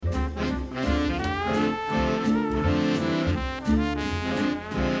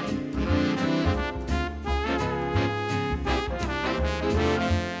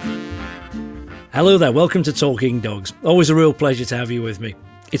Hello there, welcome to Talking Dogs. Always a real pleasure to have you with me.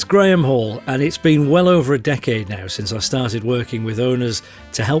 It's Graham Hall, and it's been well over a decade now since I started working with owners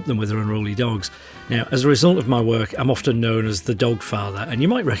to help them with their unruly dogs. Now, as a result of my work, I'm often known as the dog father, and you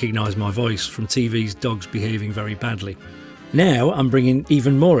might recognise my voice from TV's Dogs Behaving Very Badly. Now, I'm bringing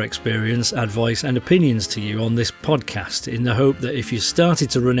even more experience, advice and opinions to you on this podcast in the hope that if you started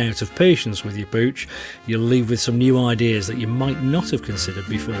to run out of patience with your pooch, you'll leave with some new ideas that you might not have considered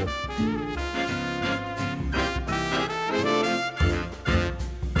before.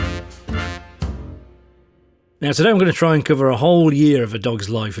 Now today I'm going to try and cover a whole year of a dog's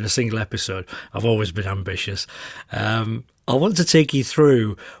life in a single episode. I've always been ambitious. I want to take you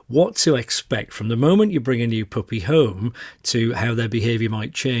through what to expect from the moment you bring a new puppy home to how their behaviour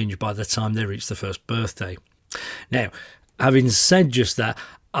might change by the time they reach the first birthday. Now, having said just that,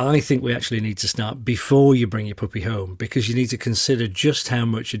 I think we actually need to start before you bring your puppy home because you need to consider just how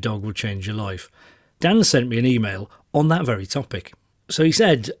much a dog will change your life. Dan sent me an email on that very topic. So he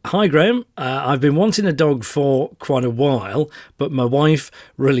said, "Hi Graham, I've been wanting a dog for quite a while, but my wife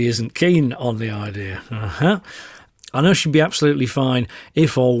really isn't keen on the idea. I know she'd be absolutely fine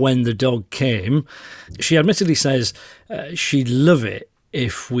if or when the dog came. She admittedly says she'd love it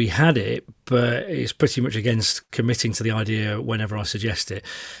if we had it, but it's pretty much against committing to the idea whenever I suggest it.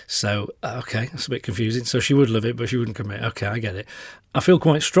 So, okay, that's a bit confusing. So she would love it, but she wouldn't commit. Okay, I get it. I feel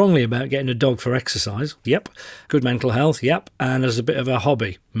quite strongly about getting a dog for exercise. Yep. Good mental health. Yep. And as a bit of a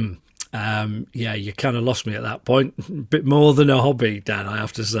hobby. Yeah, you kind of lost me at that point. A bit more than a hobby, Dan, I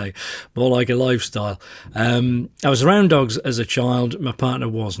have to say. More like a lifestyle. I was around dogs as a child. My partner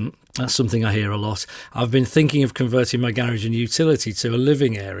wasn't. That's something I hear a lot. I've been thinking of converting my garage and utility to a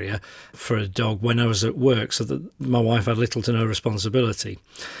living area for a dog when I was at work so that my wife had little to no responsibility.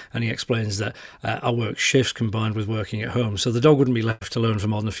 And he explains that I work shifts combined with working at home, so the dog wouldn't be left alone for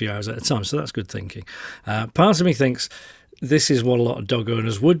more than a few hours at a time. So that's good thinking. Part of me thinks this is what a lot of dog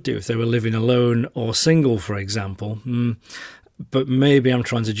owners would do if they were living alone or single, for example. But maybe I'm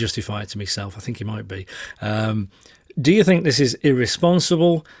trying to justify it to myself. I think he might be. Do you think this is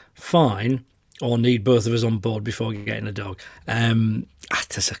irresponsible, fine, or need both of us on board before getting a dog?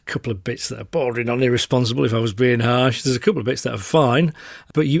 There's a couple of bits that are bordering on irresponsible if I was being harsh. There's a couple of bits that are fine,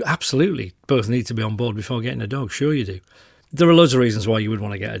 but you absolutely both need to be on board before getting a dog. Sure you do. There are loads of reasons why you would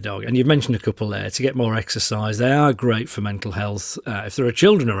want to get a dog, and you've mentioned a couple there. To get more exercise, they are great for mental health. If there are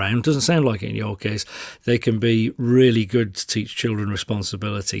children around, doesn't sound like it in your case, they can be really good to teach children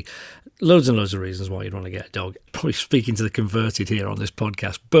responsibility. Loads and loads of reasons why you'd want to get a dog. Probably speaking to the converted here on this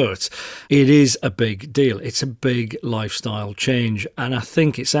podcast, but it is a big deal. It's a big lifestyle change, and I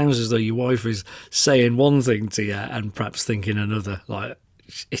think it sounds as though your wife is saying one thing to you and perhaps thinking another, like,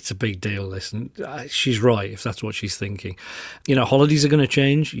 it's a big deal, listen. She's right if that's what she's thinking. You know, holidays are going to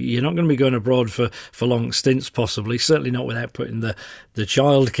change. You're not going to be going abroad for long stints, possibly. Certainly not without putting the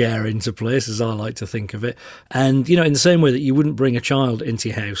childcare into place, as I like to think of it. And, you know, in the same way that you wouldn't bring a child into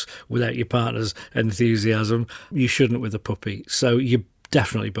your house without your partner's enthusiasm, you shouldn't with a puppy. So you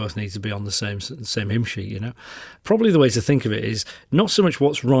definitely both need to be on the same hymn sheet, you know. Probably the way to think of it is not so much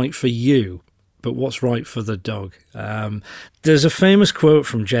what's right for you, but what's right for the dog. There's a famous quote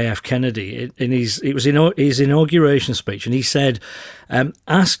from J.F. Kennedy in his inauguration speech, and he said,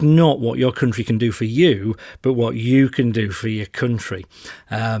 ask not what your country can do for you, but what you can do for your country.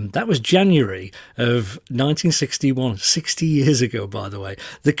 That was January of 1961, 60 years ago, by the way.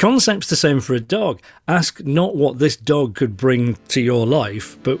 The concept's the same for a dog. Ask not what this dog could bring to your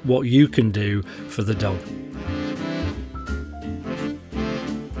life, but what you can do for the dog.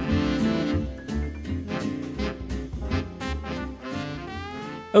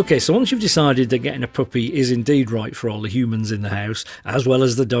 Okay, so once you've decided that getting a puppy is indeed right for all the humans in the house, as well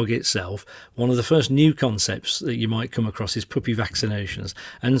as the dog itself, one of the first new concepts that you might come across is puppy vaccinations.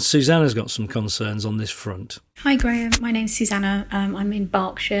 And Susanna's got some concerns on this front. Hi Graham, my name's Susanna. I'm in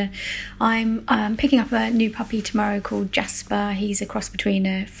Berkshire. I'm picking up a new puppy tomorrow called Jasper. He's a cross between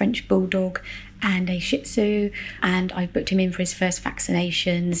a French Bulldog and a Shih Tzu, and I've booked him in for his first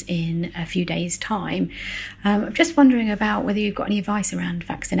vaccinations in a few days' time. I'm just wondering about whether you've got any advice around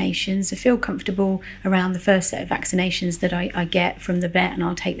vaccinations. I feel comfortable around the first set of vaccinations that I get from the vet, and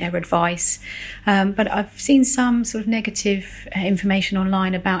I'll take their advice. But I've seen some sort of negative information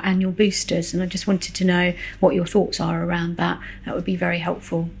online about annual boosters, and I just wanted to know what your thoughts are around that. That would be very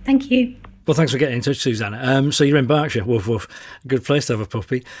helpful. Thank you. Well, thanks for getting in touch, Susanna. So you're in Berkshire. Woof, woof. Good place to have a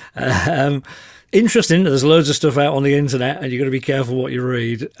puppy. Interesting. There's loads of stuff out on the internet, and you've got to be careful what you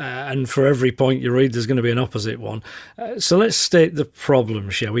read. And for every point you read, there's going to be an opposite one. So let's state the problem,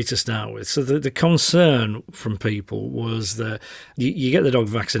 shall we, to start with. So the concern from people was that you get the dog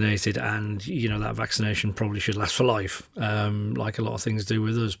vaccinated, and that vaccination probably should last for life, like a lot of things do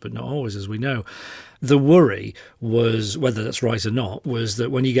with us, but not always, as we know. The worry was, whether that's right or not, was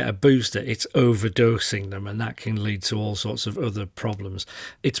that when you get a booster, it's overdosing them, and that can lead to all sorts of other problems.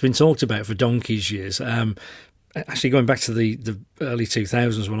 It's been talked about for donkey's years. Actually, going back to the early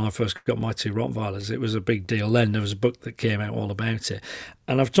 2000s when I first got my 2 Rottweilers, it was a big deal then. There was a book that came out all about it.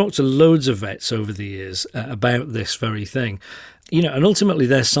 And I've talked to loads of vets over the years about this very thing. And ultimately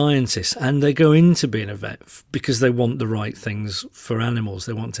they're scientists, and they go into being a vet because they want the right things for animals.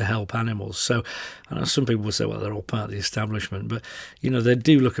 They want to help animals. So I know some people will say, well, they're all part of the establishment, but, they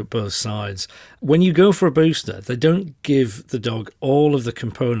do look at both sides. When you go for a booster, they don't give the dog all of the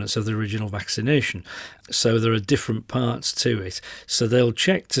components of the original vaccination. So there are different parts to it. So they'll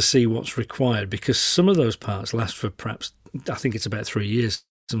check to see what's required, because some of those parts last for perhaps, I think it's about 3 years,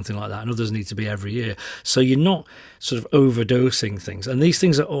 something like that, and others need to be every year. So you're not sort of overdosing things, and these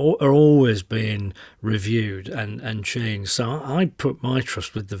things are always being reviewed and changed. So I put my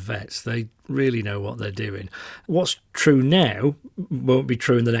trust with the vets. They really know what they're doing. What's true now won't be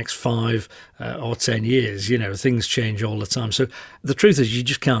true in the next 5 or 10 years. Things change all the time. So the truth is, you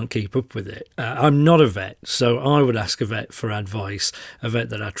just can't keep up with it. I'm not a vet, so I would ask a vet for advice, a vet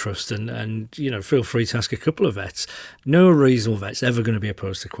that I trust, and feel free to ask a couple of vets. No reasonable vet's ever going to be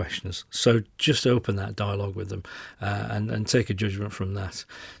opposed to questions. So just open that dialogue with them and take a judgment from that.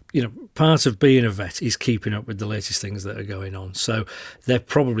 Part of being a vet is keeping up with the latest things that are going on. So they're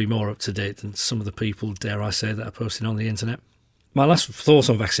probably more up to date than some of the people, dare I say, that are posting on the internet. My last thought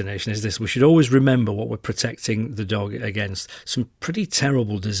on vaccination is this: we should always remember what we're protecting the dog against. Some pretty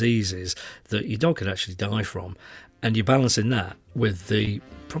terrible diseases that your dog could actually die from. And you're balancing that with the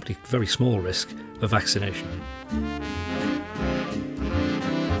probably very small risk of vaccination.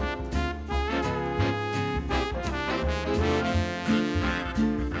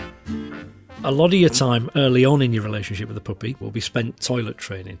 A lot of your time early on in your relationship with the puppy will be spent toilet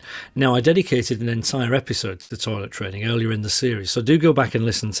training. Now, I dedicated an entire episode to toilet training earlier in the series, so do go back and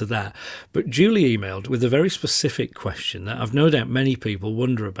listen to that. But Julie emailed with a very specific question that I've no doubt many people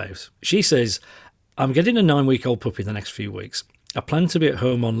wonder about. She says, I'm getting a 9-week-old puppy in the next few weeks. I plan to be at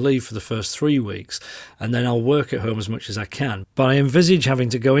home on leave for the first 3 weeks, and then I'll work at home as much as I can. But I envisage having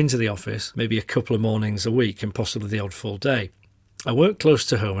to go into the office maybe a couple of mornings a week and possibly the odd full day. I work close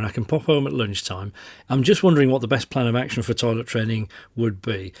to home and I can pop home at lunchtime. I'm just wondering what the best plan of action for toilet training would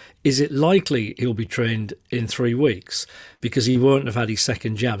be. Is it likely he'll be trained in 3 weeks because he won't have had his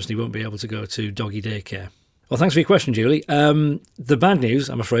second jabs and he won't be able to go to doggy daycare? Well, thanks for your question, Julie. The bad news,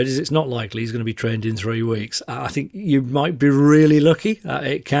 I'm afraid, is it's not likely he's going to be trained in 3 weeks. I think you might be really lucky.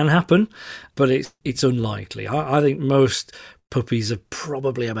 It can happen, but it's unlikely. I think most puppies are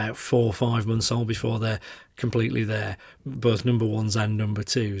probably about 4 or 5 months old before they're completely there, both number 1s and number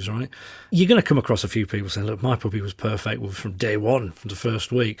 2s, right? You're going to come across a few people saying, look, my puppy was perfect from day one, from the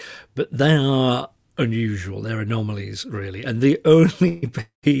first week, but they are unusual. They're anomalies, really. And the only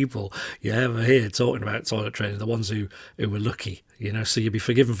people you ever hear talking about toilet training are the ones who were lucky, so you'll be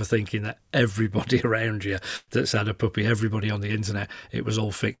forgiven for thinking that everybody around you that's had a puppy, everybody on the internet, it was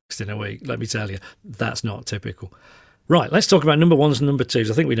all fixed in a week. Let me tell you, that's not typical. Right, let's talk about number 1s and number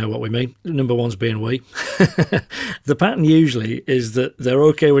 2s. I think we know what we mean. Number 1s being we. The pattern usually is that they're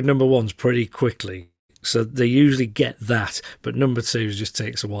okay with number 1s pretty quickly. So they usually get that, but number 2s just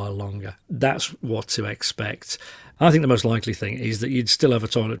takes a while longer. That's what to expect. I think the most likely thing is that you'd still have a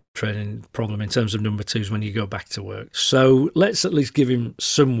toilet training problem in terms of number 2s when you go back to work. So let's at least give him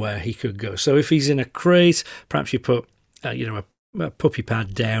somewhere he could go. So if he's in a crate, perhaps you put a puppy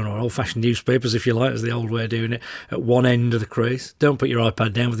pad down, or old-fashioned newspapers, if you like, as the old way of doing it, at one end of the crate. Don't put your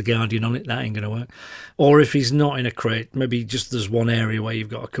iPad down with the Guardian on it. That ain't going to work. Or if he's not in a crate, maybe just there's one area where you've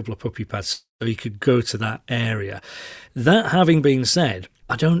got a couple of puppy pads, so you could go to that area. That having been said,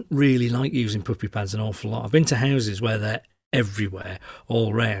 I don't really like using puppy pads an awful lot. I've been to houses where they're everywhere,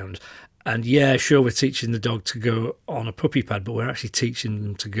 all round. And yeah, sure, we're teaching the dog to go on a puppy pad, but we're actually teaching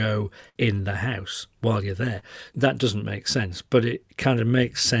them to go in the house while you're there. That doesn't make sense, but it kind of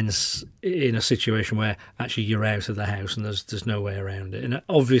makes sense in a situation where actually you're out of the house and there's no way around it. And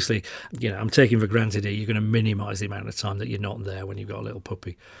obviously, I'm taking for granted here, you're going to minimise the amount of time that you're not there when you've got a little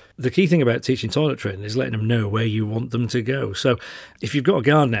puppy. The key thing about teaching toilet training is letting them know where you want them to go. So if you've got a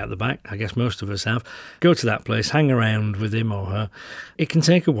garden out the back, I guess most of us have, go to that place, hang around with him or her. It can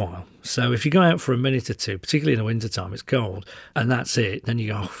take a while. So if you go out for a minute or two, particularly in the wintertime, it's cold, and that's it, then you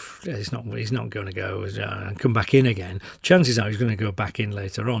go, oh, he's not going to go, and come back in again. Chances are he's going to go back in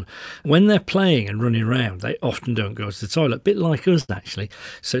later on. When they're playing and running around, they often don't go to the toilet, a bit like us, actually.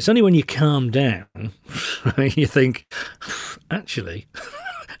 So it's only when you calm down, you think, actually...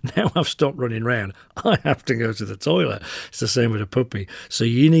 Now I've stopped running around, I have to go to the toilet. It's the same with a puppy. So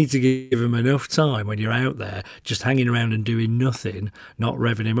you need to give him enough time when you're out there just hanging around and doing nothing, not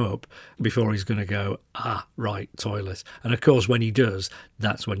revving him up, before he's going to go, right, toilet. And of course, when he does,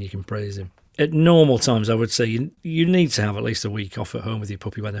 that's when you can praise him. At normal times, I would say you need to have at least a week off at home with your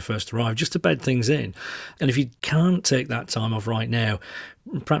puppy when they first arrive, just to bed things in. And if you can't take that time off right now,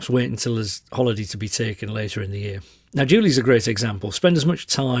 perhaps wait until there's holiday to be taken later in the year. Now, Julie's a great example. Spend as much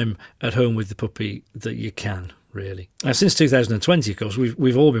time at home with the puppy that you can, really. Now, since 2020, of course,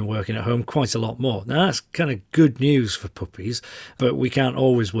 we've all been working at home quite a lot more. Now, that's kind of good news for puppies, but we can't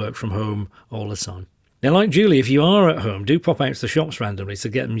always work from home all the time. Now, like Julie, if you are at home, do pop out to the shops randomly to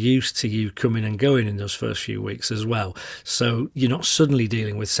get them used to you coming and going in those first few weeks as well. So you're not suddenly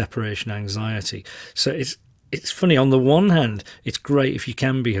dealing with separation anxiety. So it's funny, on the one hand, it's great if you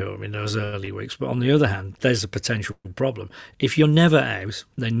can be home in those early weeks, but on the other hand, there's a potential problem. If you're never out,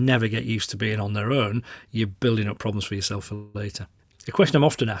 they never get used to being on their own, you're building up problems for yourself for later. The question I'm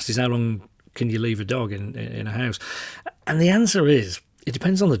often asked is, how long can you leave a dog in a house? And the answer is, it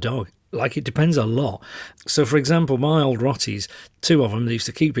depends on the dog. Like, it depends a lot. So, for example, my old Rotties, 2 of them, they used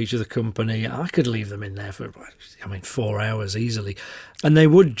to keep each other company. I could leave them in there for, 4 hours easily. And they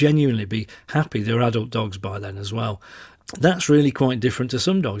would genuinely be happy. They were adult dogs by then as well. That's really quite different to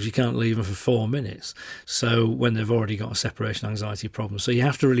some dogs. You can't leave them for 4 minutes. So, when they've already got a separation anxiety problem. So, you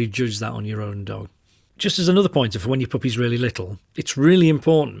have to really judge that on your own dog. Just as another pointer for when your puppy's really little, it's really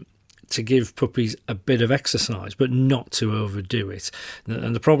important to give puppies a bit of exercise, but not to overdo it.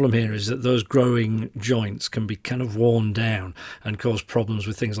 And the problem here is that those growing joints can be kind of worn down and cause problems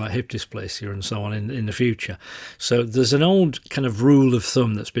with things like hip dysplasia and so on in the future. So there's an old kind of rule of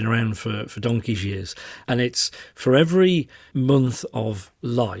thumb that's been around for donkey's years, and it's for every month of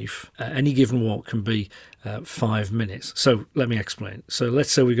life, any given walk can be 5 minutes. So let me explain. So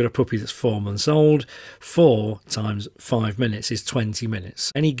let's say we've got a puppy that's 4 months old. 4 times 5 minutes is 20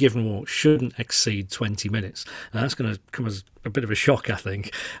 minutes. Any given walk shouldn't exceed 20 minutes. And that's going to come as a bit of a shock, I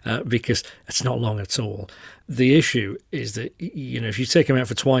think, because it's not long at all. The issue is that, if you take them out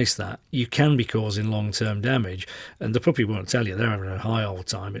for twice that, you can be causing long-term damage, and the puppy won't tell you. They're having a high old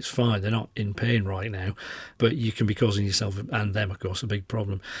time. It's fine. They're not in pain right now, but you can be causing yourself and them, of course, a big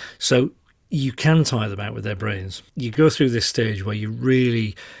problem. So you can tire them out with their brains. You go through this stage where you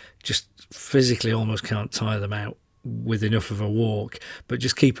really just physically almost can't tire them out with enough of a walk, but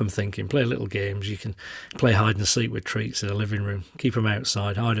just keep them thinking. Play little games. You can play hide and seek with treats in the living room. Keep them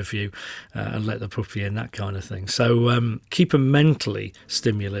outside, hide a few, and let the puppy in, that kind of thing. So keep them mentally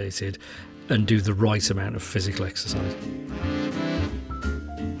stimulated and do the right amount of physical exercise.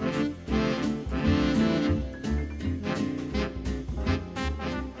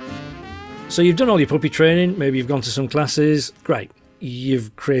 So you've done all your puppy training, maybe you've gone to some classes, great.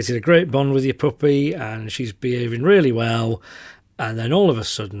 You've created a great bond with your puppy and she's behaving really well, and then all of a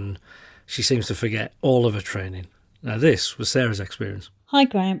sudden she seems to forget all of her training. Now this was Sarah's experience. Hi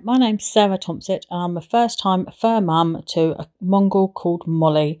Graham, my name's Sarah Thompson and I'm a first-time fur mum to a mongrel called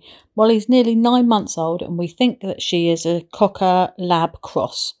Molly. Molly's nearly 9 months old and we think that she is a Cocker Lab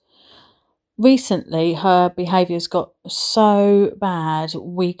cross. Recently, her behaviour's got so bad,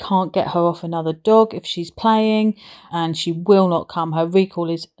 we can't get her off another dog if she's playing, and she will not come. Her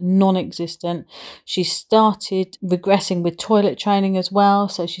recall is non-existent. She started regressing with toilet training as well,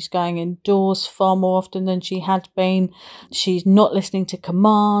 so she's going indoors far more often than she had been. She's not listening to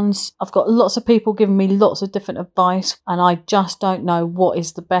commands. I've got lots of people giving me lots of different advice, and I just don't know what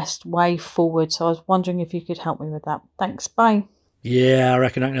is the best way forward, so I was wondering if you could help me with that. Thanks, bye. Yeah, I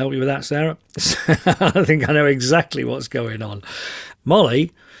reckon I can help you with that, Sarah. I think I know exactly what's going on.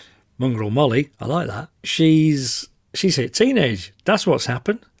 Molly, mongrel Molly, I like that. She's hit teenage. That's what's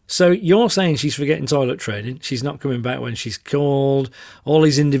happened. So you're saying she's forgetting toilet training, she's not coming back when she's called, all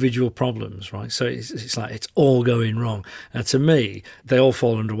these individual problems, right? So it's like it's all going wrong. And to me, they all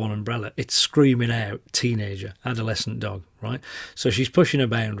fall under one umbrella. It's screaming out teenager, adolescent dog, right? So she's pushing her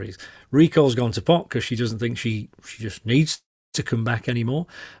boundaries. Recall's gone to pot because she doesn't think she just needs to come back anymore.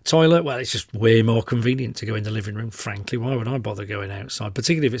 Toilet, well, it's just way more convenient to go in the living room, frankly. Why would I bother going outside,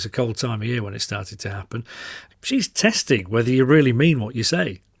 particularly if it's a cold time of year when it started to happen? She's testing whether you really mean what you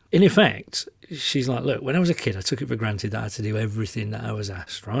say. in effect, she's like, look, when I was a kid, I took it for granted that I had to do everything that I was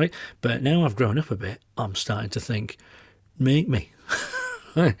asked, right? But now I've grown up a bit, I'm starting to think, make me.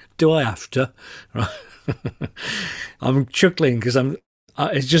 Do I have to? Right. I'm chuckling because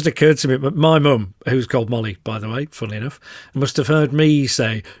it's just occurred to me, but my mum, who's called Molly, by the way, funnily enough, must have heard me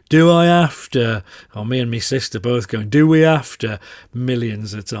say, do I have to? Or me and my sister both going, do we have to?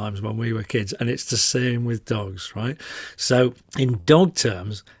 Millions of times when we were kids. And it's the same with dogs, right? So in dog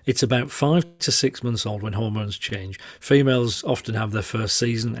terms, it's about 5 to 6 months old when hormones change. Females often have their first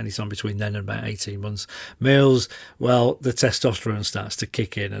season, anytime between then and about 18 months. Males, well, the testosterone starts to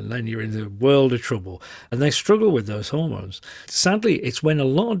kick in and then you're in the world of trouble. And they struggle with those hormones. Sadly, it's when a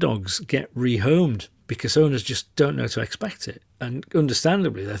lot of dogs get rehomed because owners just don't know to expect it. And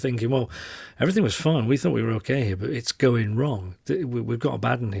understandably, they're thinking, well, everything was fine. We thought we were okay here, but it's going wrong. We've got a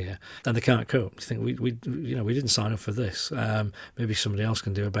bad one here. And they can't cope. You think, we didn't sign up for this. Maybe somebody else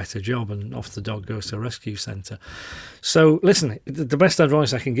can do a better job, and off the dog goes to a rescue centre. So listen, the best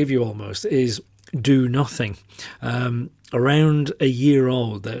advice I can give you almost is do nothing. Around a year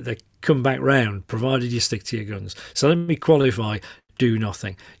old, they come back round, provided you stick to your guns. So let me qualify. Do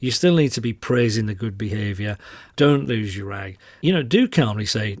nothing. You still need to be praising the good behaviour. Don't lose your rag. Do calmly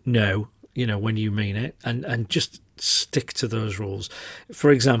say no, when you mean it, and just stick to those rules. For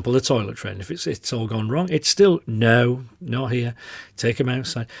example, the toilet train, if it's all gone wrong, it's still no, not here. Take him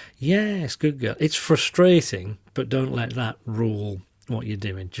outside. Yes, good girl. It's frustrating, but don't let that rule what you're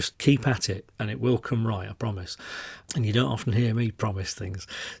doing. Just keep at it and it will come right, I promise. And you don't often hear me promise things,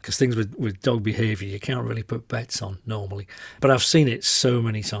 because things with dog behaviour you can't really put bets on normally, but I've seen it so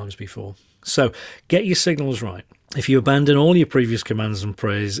many times before. So get your signals right. If you abandon all your previous commands and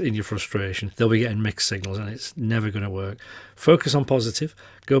praise in your frustration, they'll be getting mixed signals and it's never going to work. Focus on positive.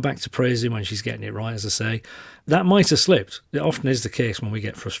 Go back to praising when she's getting it right, as I say. That might have slipped. It often is the case when we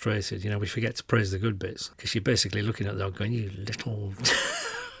get frustrated. We forget to praise the good bits because you're basically looking at the dog going, you little...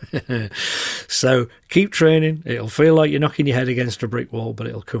 So keep training. It'll feel like you're knocking your head against a brick wall, but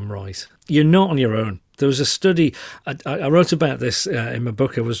it'll come right. You're not on your own. There was a study, I wrote about this in my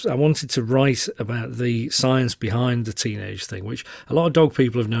book. I wanted to write about the science behind the teenage thing, which a lot of dog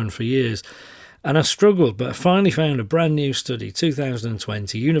people have known for years. And I struggled, but I finally found a brand new study,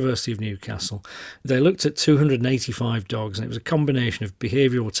 2020, University of Newcastle. They looked at 285 dogs, and it was a combination of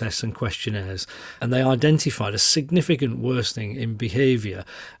behavioural tests and questionnaires. And they identified a significant worsening in behaviour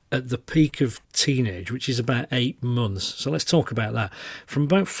at the peak of teenage, which is about 8 months. So let's talk about that. From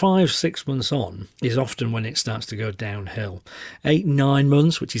about 5-6 months on is often when it starts to go downhill. 8-9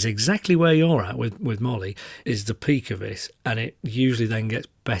 months, which is exactly where you're at with Molly, is the peak of it. And it usually then gets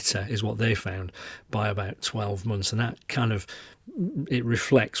better, is what they found, by about 12 months. And that kind of, it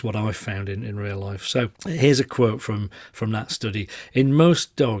reflects what I've found in real life. So here's a quote from that study. In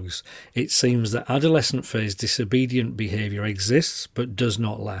most dogs, it seems that adolescent phase disobedient behaviour exists but does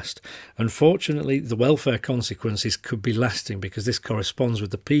not last. Unfortunately, the welfare consequences could be lasting because this corresponds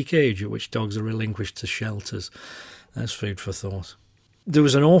with the peak age at which dogs are relinquished to shelters. That's food for thought. There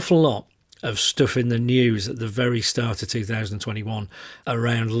was an awful lot of stuff in the news at the very start of 2021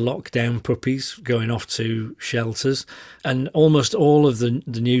 around lockdown puppies going off to shelters, and almost all of the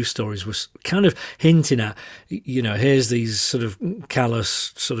news stories was kind of hinting at, here's these sort of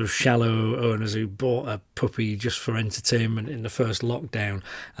callous, sort of shallow owners who bought a puppy just for entertainment in the first lockdown,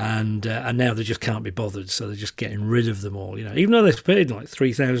 and now they just can't be bothered, so they're just getting rid of them all. Even though they've paid like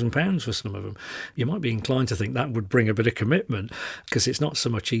 £3,000 for some of them, you might be inclined to think that would bring a bit of commitment, because it's not so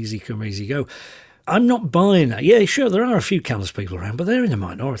much easy come easy go. I'm not buying that. Yeah, sure, there are a few callous people around, but they're in the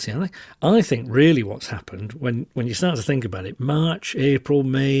minority, aren't they? I think really what's happened, when you start to think about it, March, April,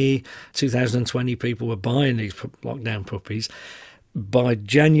 May 2020, people were buying these lockdown puppies. By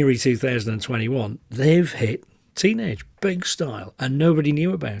January 2021, they've hit teenage, big style, and nobody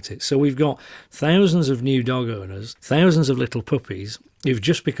knew about it. So we've got thousands of new dog owners, thousands of little puppies who've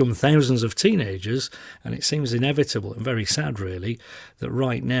just become thousands of teenagers, and it seems inevitable and very sad, really, that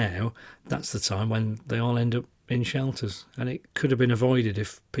right now that's the time when they all end up in shelters, and it could have been avoided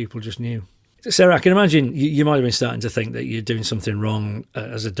if people just knew. Sarah, I can imagine you might have been starting to think that you're doing something wrong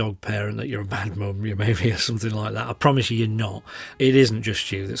as a dog parent, that you're a bad mum, you maybe, or something like that. I promise you're not. It isn't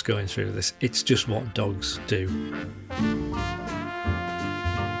just you that's going through this. It's just what dogs do.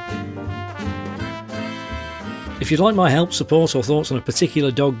 If you'd like my help, support or thoughts on a particular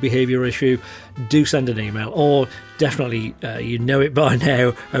dog behaviour issue, do send an email, or definitely, you know it by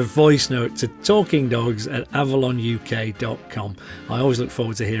now, a voice note to talkingdogs@avalonuk.com. I always look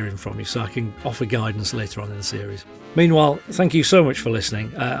forward to hearing from you so I can offer guidance later on in the series. Meanwhile, thank you so much for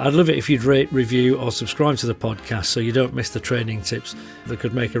listening. I'd love it if you'd rate, review or subscribe to the podcast so you don't miss the training tips that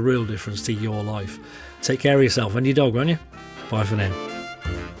could make a real difference to your life. Take care of yourself and your dog, won't you? Bye for now.